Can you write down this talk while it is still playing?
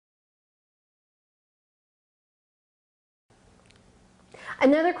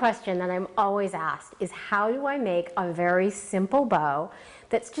Another question that I'm always asked is how do I make a very simple bow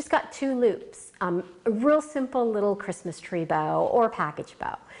that's just got 2 loops? A real simple little Christmas tree bow or package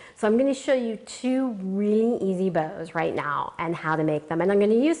bow. So I'm going to show you 2 really easy bows right now and how to make them. And I'm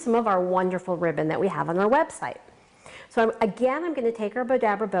going to use some of our wonderful ribbon that we have on our website. So I'm going to take our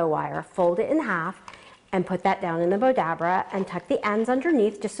Bowdabra bow wire, fold it in half, and put that down in the Bowdabra and tuck the ends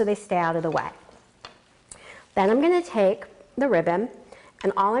underneath just so they stay out of the way. Then I'm going to take the ribbon,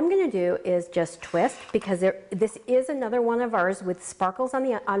 and all I'm going to do is just twist, because this is another one of ours with sparkles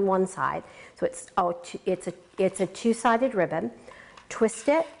on one side. So it's a 2-sided ribbon. Twist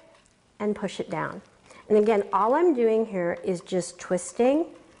it and push it down. And again, all I'm doing here is just twisting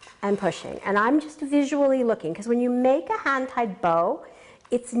and pushing. And I'm just visually looking, because when you make a hand-tied bow,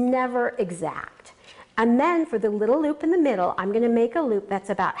 it's never exact. And then for the little loop in the middle, I'm going to make a loop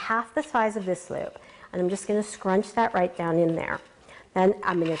that's about half the size of this loop. And I'm just going to scrunch that right down in there. Then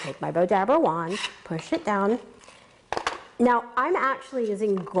I'm going to take my Bowdabra wand, push it down. Now I'm actually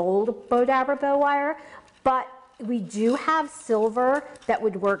using gold Bowdabra bow wire, but we do have silver that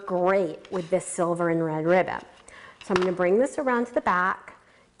would work great with this silver and red ribbon. So I'm going to bring this around to the back,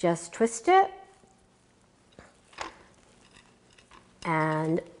 just twist it,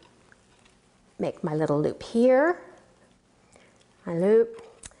 and make my little loop here, my loop,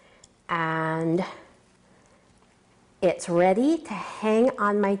 and it's ready to hang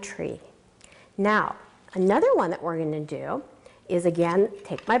on my tree. Now, another one that we're going to do is, again,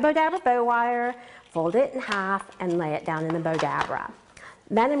 take my Bowdabra bow wire, fold it in half, and lay it down in the Bowdabra.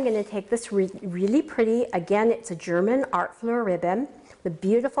 Then I'm going to take this really pretty, again, it's a German art fleur ribbon, the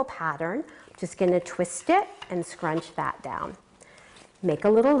beautiful pattern. I'm just going to twist it and scrunch that down. Make a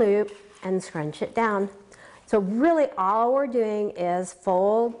little loop and scrunch it down. So really all we're doing is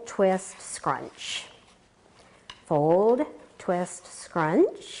fold, twist, scrunch. Fold, twist,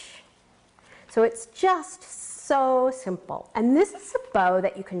 scrunch. So it's just so simple. And this is a bow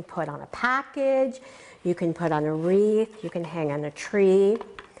that you can put on a package, you can put on a wreath, you can hang on a tree.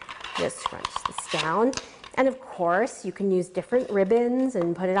 Just scrunch this down. And of course, you can use different ribbons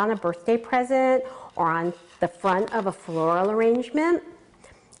and put it on a birthday present or on the front of a floral arrangement.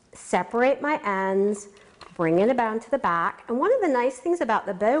 Separate my ends, bring it about to the back. And one of the nice things about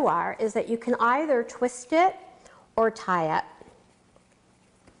the bow wire is that you can either twist it or tie it.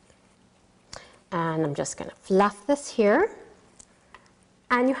 And I'm just going to fluff this here.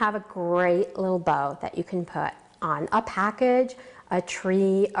 And you have a great little bow that you can put on a package, a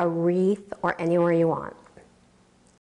tree, a wreath, or anywhere you want.